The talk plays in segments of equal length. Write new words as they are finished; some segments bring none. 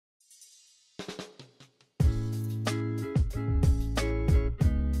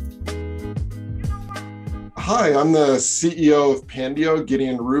Hi, I'm the CEO of Pandio,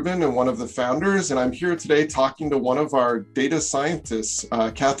 Gideon Rubin, and one of the founders, and I'm here today talking to one of our data scientists,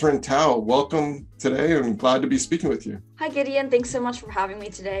 Catherine Tao. Welcome today, and glad to be speaking with you. Hi, Gideon. Thanks so much for having me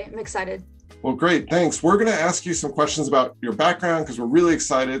today. I'm excited. Well, great. Thanks. We're going to ask you some questions about your background because we're really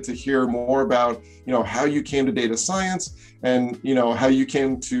excited to hear more about, how you came to data science and, how you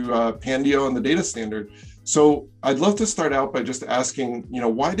came to Pandio and the data standard. So I'd love to start out by just asking,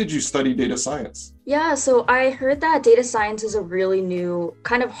 why did you study data science? Yeah, so I heard that data science is a really new,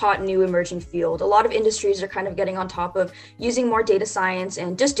 kind of hot new emerging field. A lot of industries are kind of getting on top of using more data science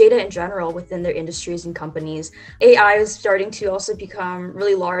and just data in general within their industries and companies. AI is starting to also become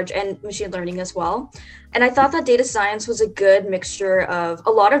really large, and machine learning as well. And I thought that data science was a good mixture of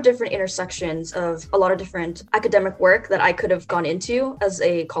a lot of different intersections of a lot of different academic work that I could have gone into as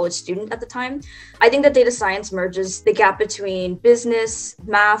a college student at the time. I think that data science merges the gap between business,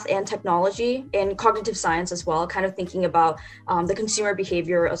 math, and technology, and cognitive science as well, kind of thinking about the consumer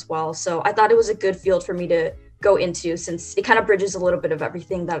behavior as well. So I thought it was a good field for me to go into since it kind of bridges a little bit of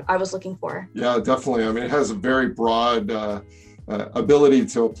everything that I was looking for. Yeah, definitely. I mean, it has a very broad ability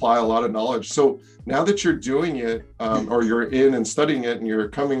to apply a lot of knowledge. So now that you're doing it, or you're in and studying it, and you're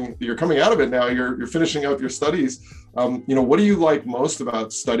coming out of it now, you're finishing up your studies. What do you like most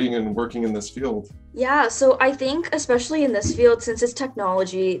about studying and working in this field? Yeah, so I think especially in this field, since it's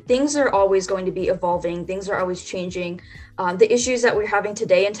technology, things are always going to be evolving. Things are always changing. The issues that we're having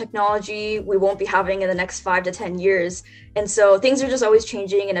today in technology, we won't be having in the next 5 to 10 years. And so things are just always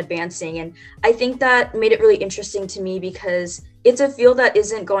changing and advancing. And I think that made it really interesting to me because it's a field that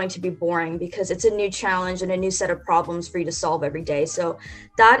isn't going to be boring because it's a new challenge and a new set of problems for you to solve every day. So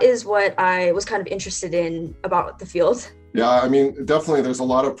that is what I was kind of interested in about the field. Yeah, I mean, definitely there's a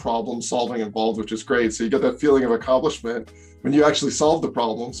lot of problem solving involved, which is great. So you get that feeling of accomplishment when you actually solve the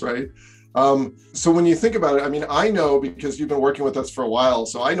problems, right? So when you think about it, I mean, I know because you've been working with us for a while,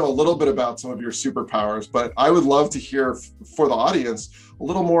 so I know a little bit about some of your superpowers, but I would love to hear for the audience a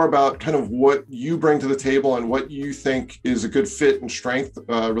little more about kind of what you bring to the table and what you think is a good fit and strength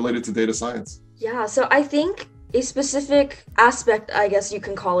related to data science. Yeah, so I think a specific aspect, I guess you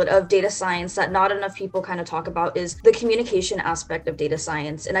can call it, of data science that not enough people kind of talk about is the communication aspect of data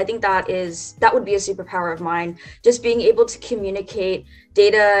science. And I think that would be a superpower of mine, just being able to communicate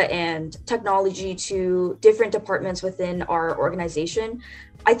data and technology to different departments within our organization.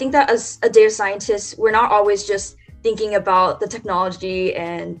 I think that as a data scientist, we're not always just thinking about the technology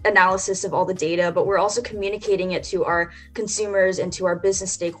and analysis of all the data, but we're also communicating it to our consumers and to our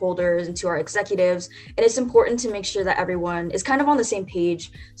business stakeholders and to our executives. And it's important to make sure that everyone is kind of on the same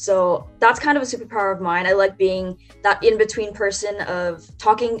page. So that's kind of a superpower of mine. I like being that in-between person of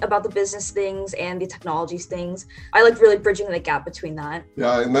talking about the business things and the technologies things. I like really bridging the gap between that.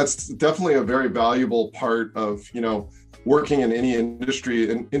 Yeah, and that's definitely a very valuable part of, working in any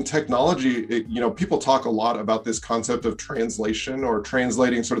industry. And in technology, people talk a lot about this concept of translation or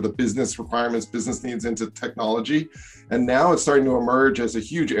translating sort of the business requirements, business needs into technology. And now it's starting to emerge as a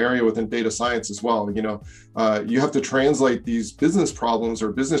huge area within data science as well. You have to translate these business problems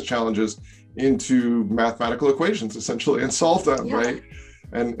or business challenges into mathematical equations essentially and solve them, Yeah. right?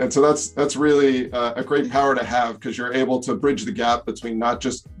 And so that's really a great power to have because you're able to bridge the gap between not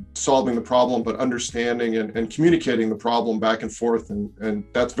just solving the problem, but understanding and communicating the problem back and forth. And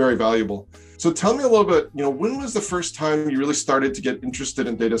that's very valuable. So tell me a little bit, when was the first time you really started to get interested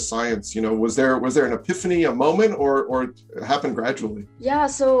in data science? Was there an epiphany, a moment, or it happened gradually? Yeah,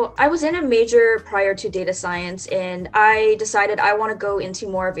 so I was in a major prior to data science, and I decided I want to go into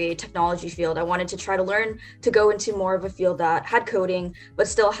more of a technology field. I wanted to try to learn to go into more of a field that had coding, but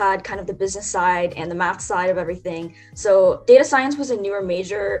still had kind of the business side and the math side of everything. So data science was a newer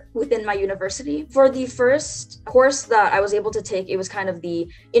major within my university. For the first course that I was able to take, it was kind of the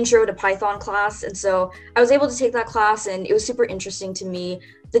intro to Python class. And so I was able to take that class, and it was super interesting to me,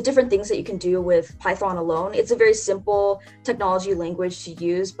 the different things that you can do with Python alone. It's a very simple technology language to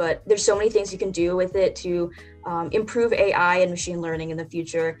use, but there's so many things you can do with it to improve AI and machine learning in the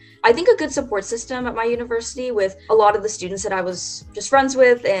future. I think a good support system at my university with a lot of the students that I was just friends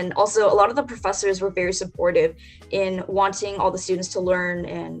with, and also a lot of the professors were very supportive in wanting all the students to learn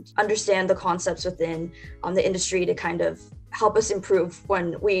and understand the concepts within the industry to kind of help us improve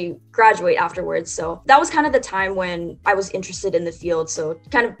when we graduate afterwards. So that was kind of the time when I was interested in the field. So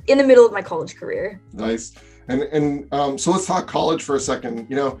kind of in the middle of my college career. Nice. So let's talk college for a second.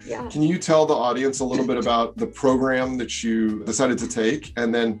 Can you tell the audience a little bit about the program that you decided to take,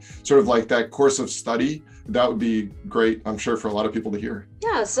 and then sort of like that course of study? That would be great, I'm sure, for a lot of people to hear.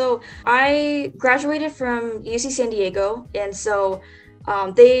 Yeah, so I graduated from UC San Diego, and so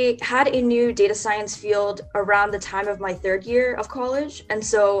they had a new data science field around the time of my third year of college. And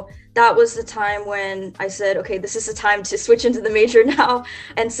so that was the time when I said, okay, this is the time to switch into the major now.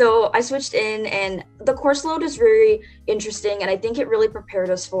 And so I switched in, and the course load is very interesting. And I think it really prepared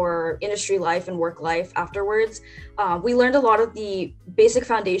us for industry life and work life afterwards. We learned a lot of the basic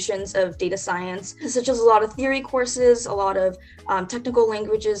foundations of data science, such as a lot of theory courses, a lot of technical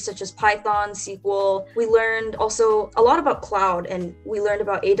languages such as Python, SQL. We learned also a lot about cloud, and we learned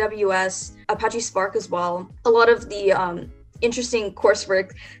about AWS, Apache Spark as well. A lot of the interesting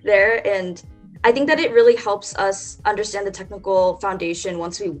coursework there. And I think that it really helps us understand the technical foundation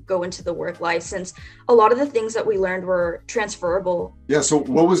once we go into the work life, since a lot of the things that we learned were transferable. Yeah. So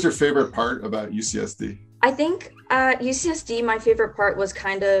what was your favorite part about UCSD? I think at UCSD, my favorite part was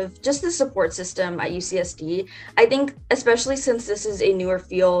kind of just the support system at UCSD. I think especially since this is a newer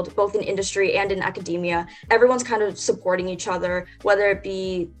field, both in industry and in academia, everyone's kind of supporting each other, whether it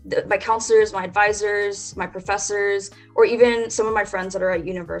be my counselors, my advisors, my professors, or even some of my friends that are at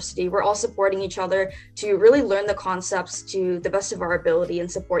university. We're all supporting each other to really learn the concepts to the best of our ability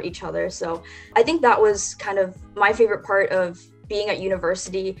and support each other. So I think that was kind of my favorite part of being at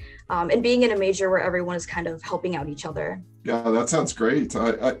university, and being in a major where everyone is kind of helping out each other. Yeah, that sounds great.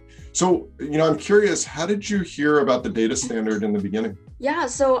 So, I'm curious, how did you hear about the data standard in the beginning? Yeah,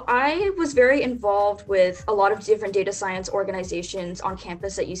 so I was very involved with a lot of different data science organizations on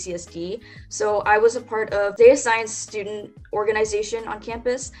campus at UCSD. So I was a part of data science student organization on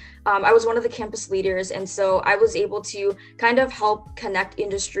campus. I was one of the campus leaders, and so I was able to kind of help connect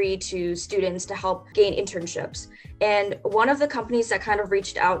industry to students to help gain internships. And one of the companies that kind of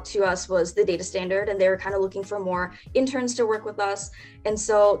reached out to us was the Data Standard, and they were kind of looking for more interns to work with us. And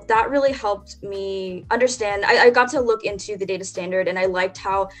so that really helped me understand. I got to look into the Data Standard, and I liked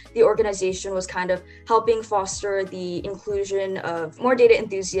how the organization was kind of helping foster the inclusion of more data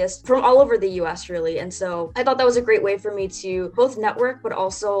enthusiasts from all over the US, really. And so I thought that was a great way for me to both network, but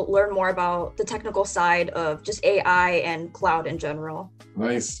also learn more about the technical side of just AI and cloud in general.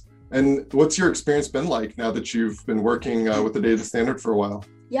 Nice. And what's your experience been like now that you've been working with the Data Standard for a while?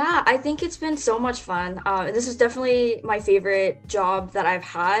 Yeah, I think it's been so much fun. This is definitely my favorite job that I've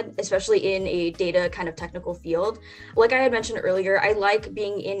had, especially in a data kind of technical field. Like I had mentioned earlier, I like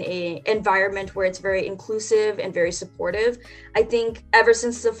being in an environment where it's very inclusive and very supportive. I think ever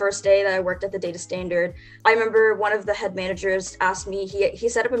since the first day that I worked at the Data Standard, I remember one of the head managers asked me, he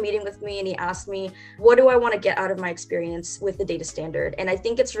set up a meeting with me, and he asked me, what do I want to get out of my experience with the Data Standard? And I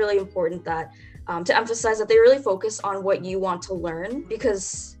think it's really important that to emphasize that they really focus on what you want to learn,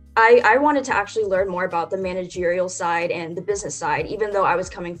 because I wanted to actually learn more about the managerial side and the business side, even though I was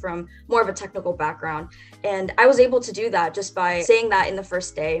coming from more of a technical background. And I was able to do that just by saying that in the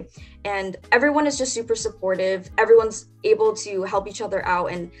first day. And everyone is just super supportive. Everyone's able to help each other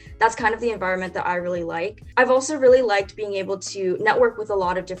out. And that's kind of the environment that I really like. I've also really liked being able to network with a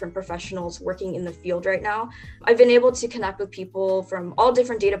lot of different professionals working in the field right now. I've been able to connect with people from all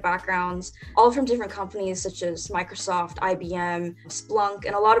different data backgrounds, all from different companies such as Microsoft, IBM, Splunk,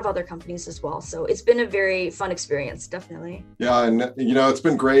 and a lot of other companies as well. So it's been a very fun experience, definitely. Yeah, and it's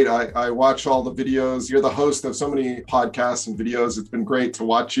been great. I watch all the videos. You're the host of so many podcasts and videos. It's been great to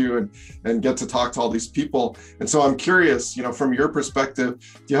watch you and get to talk to all these people. And so I'm curious, from your perspective,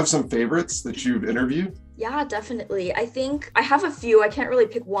 do you have some favorites that you've interviewed? Yeah, definitely. I think I have a few. I can't really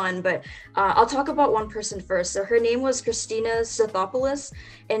pick one, but I'll talk about one person first. So her name was Christina Stathopoulos,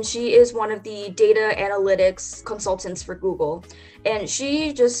 and she is one of the data analytics consultants for Google. And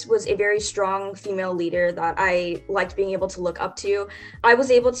she just was a very strong female leader that I liked being able to look up to. I was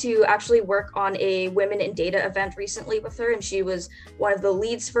able to actually work on a Women in Data event recently with her, and she was one of the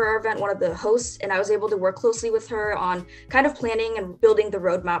leads for our event, one of the hosts, and I was able to work closely with her on kind of planning and building the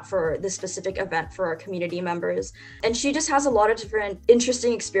roadmap for this specific event for our community members. And she just has a lot of different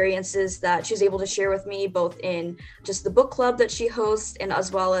interesting experiences that she's able to share with me, both in just the book club that she hosts, and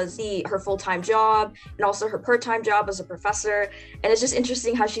as well as her full-time job, and also her part-time job as a professor. And it's just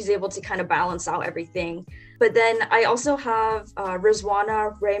interesting how she's able to kind of balance out everything. But then I also have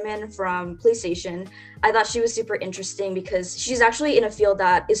Rizwana Rayman from PlayStation. I thought she was super interesting because she's actually in a field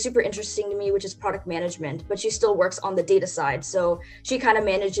that is super interesting to me, which is product management, but she still works on the data side. So she kind of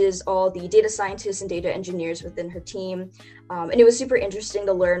manages all the data scientists and data engineers within her team. And it was super interesting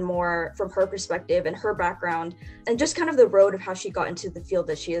to learn more from her perspective and her background and just kind of the road of how she got into the field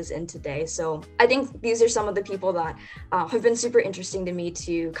that she is in today. So I think these are some of the people that have been super interesting to me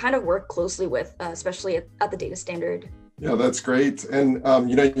to kind of work closely with, especially at the Data Standard. Yeah, that's great. And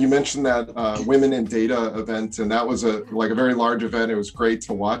you mentioned that Women in Data event, and that was a very large event. It was great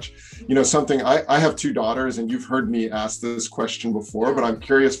to watch. Something I have two daughters, and you've heard me ask this question before, but I'm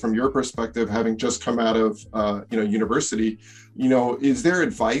curious from your perspective, having just come out of university, is there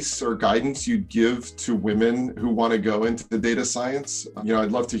advice or guidance you'd give to women who want to go into the data science?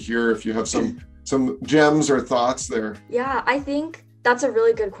 I'd love to hear if you have some gems or thoughts there. Yeah, I think that's a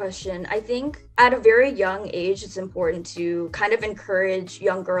really good question. I think at a very young age, it's important to kind of encourage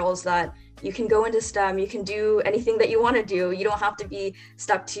young girls that you can go into STEM, you can do anything that you want to do. You don't have to be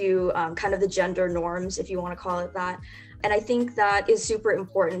stuck to kind of the gender norms, if you want to call it that. And I think that is super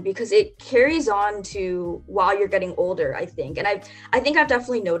important because it carries on to while you're getting older, I think. And I think I've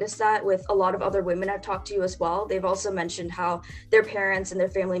definitely noticed that with a lot of other women I've talked to as well. They've also mentioned how their parents and their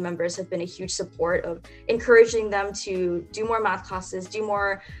family members have been a huge support of encouraging them to do more math classes, do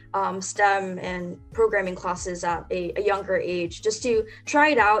more STEM and programming classes at a younger age, just to try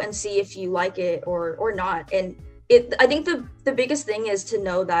it out and see if you like it or not. And I think the biggest thing is to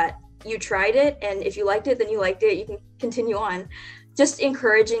know that you tried it, and if you liked it, then you liked it, you can continue on. Just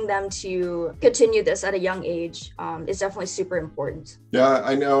encouraging them to continue this at a young age is definitely super important. Yeah,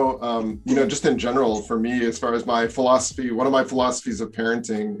 I know, just in general, for me, as far as my philosophy, one of my philosophies of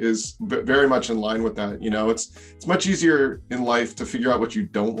parenting is very much in line with that. It's much easier in life to figure out what you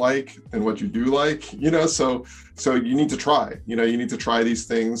don't like than what you do like, so you need to try, you need to try these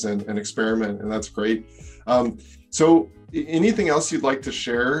things and experiment, and that's great. So anything else you'd like to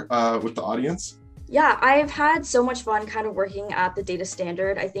share with the audience? Yeah, I've had so much fun kind of working at the Data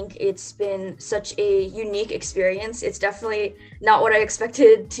Standard. I think it's been such a unique experience. It's definitely not what I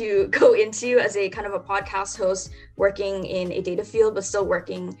expected to go into as a kind of a podcast host, working in a data field, but still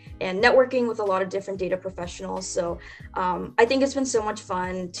working and networking with a lot of different data professionals. So I think it's been so much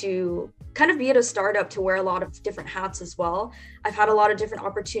fun to kind of be at a startup to wear a lot of different hats as well. I've had a lot of different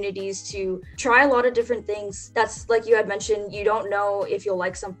opportunities to try a lot of different things. That's like you had mentioned, you don't know if you'll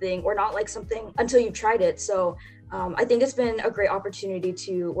like something or not like something until you've tried it. So I think it's been a great opportunity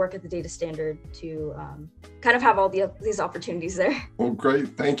to work at the Data Standard to kind of have all these opportunities there. Well,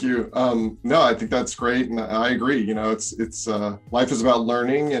 great. Thank you. No, I think that's great. And I agree. It's life is about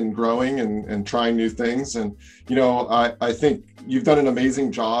learning and growing and trying new things. And, I think you've done an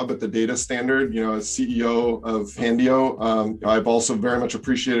amazing job at the Data Standard, as CEO of Pandio. I've also very much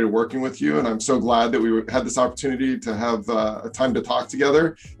appreciated working with you. And I'm so glad that we had this opportunity to have a time to talk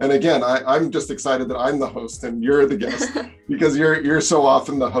together. And again, I'm just excited that I'm the host and you're the guest because you're so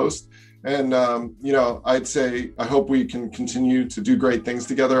often the host. And, I'd say, I hope we can continue to do great things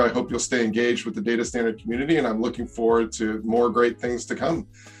together. I hope you'll stay engaged with the Data Standard community, and I'm looking forward to more great things to come.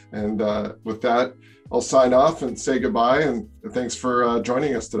 And with that, I'll sign off and say goodbye. And thanks for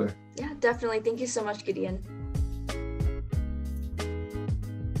joining us today. Yeah, definitely. Thank you so much, Gideon.